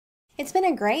It's been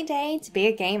a great day to be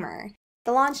a gamer.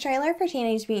 The launch trailer for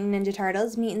Teenage Mutant Ninja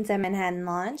Turtles Mutants in Manhattan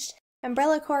launched,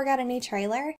 Umbrella Corps got a new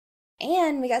trailer,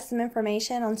 and we got some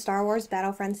information on Star Wars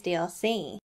Battlefront's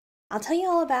DLC. I'll tell you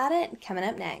all about it coming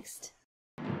up next.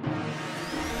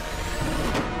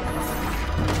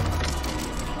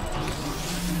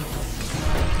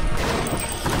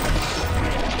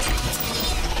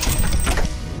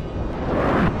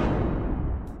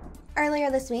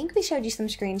 Earlier this week, we showed you some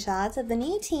screenshots of the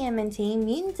new TMNT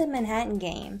Mutants in Manhattan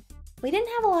game. We didn't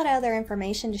have a lot of other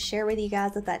information to share with you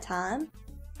guys at that time,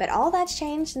 but all that's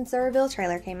changed since the reveal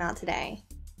trailer came out today.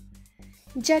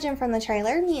 Judging from the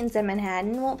trailer, Mutants in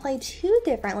Manhattan won't play too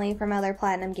differently from other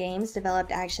Platinum Games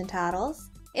developed action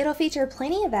titles. It'll feature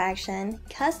plenty of action,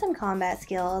 custom combat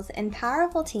skills, and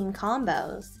powerful team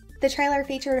combos. The trailer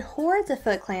featured hordes of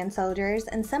Foot Clan soldiers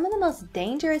and some of the most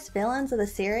dangerous villains of the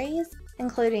series,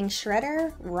 including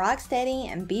Shredder,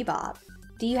 Rocksteady, and Bebop.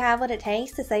 Do you have what it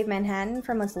takes to save Manhattan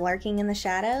from what's lurking in the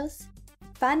shadows?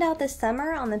 Find out this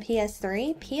summer on the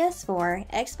PS3, PS4,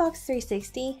 Xbox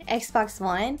 360, Xbox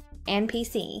One, and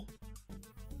PC.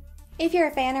 If you're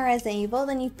a fan of Resident Evil,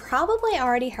 then you've probably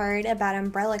already heard about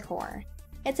Umbrella Corps.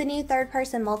 It's a new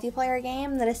third-person multiplayer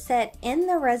game that is set in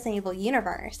the Resident Evil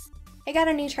universe. It got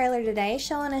a new trailer today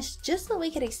showing us just what we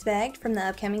could expect from the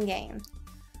upcoming game.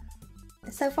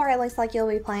 So far, it looks like you'll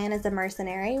be playing as a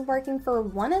mercenary working for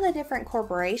one of the different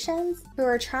corporations who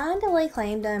are trying to lay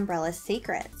claim to Umbrella's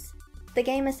secrets. The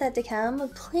game is set to come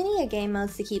with plenty of game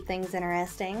modes to keep things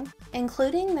interesting,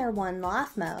 including their One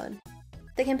Life mode.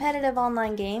 The competitive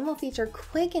online game will feature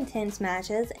quick, intense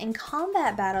matches and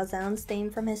combat battle zones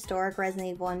themed from historic Resident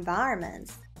Evil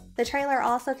environments. The trailer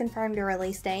also confirmed a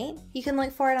release date. You can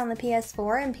look for it on the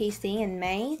PS4 and PC in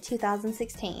May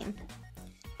 2016.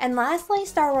 And lastly,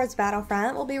 Star Wars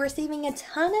Battlefront will be receiving a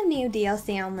ton of new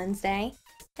DLC on Wednesday,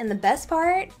 and the best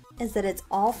part is that it's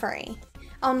all free.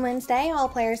 On Wednesday, all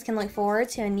players can look forward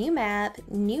to a new map,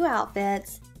 new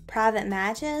outfits, private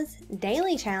matches,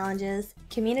 daily challenges,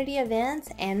 community events,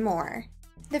 and more.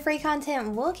 The free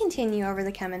content will continue over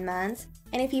the coming months,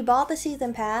 and if you bought the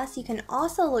season pass, you can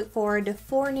also look forward to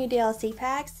 4 new DLC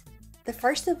packs, the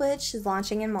first of which is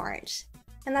launching in March.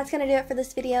 And that's going to do it for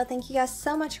this video. Thank you guys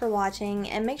so much for watching,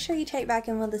 and make sure you check back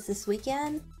in with us this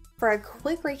weekend for a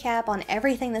quick recap on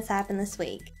everything that's happened this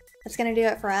week. That's going to do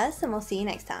it for us, and we'll see you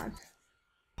next time.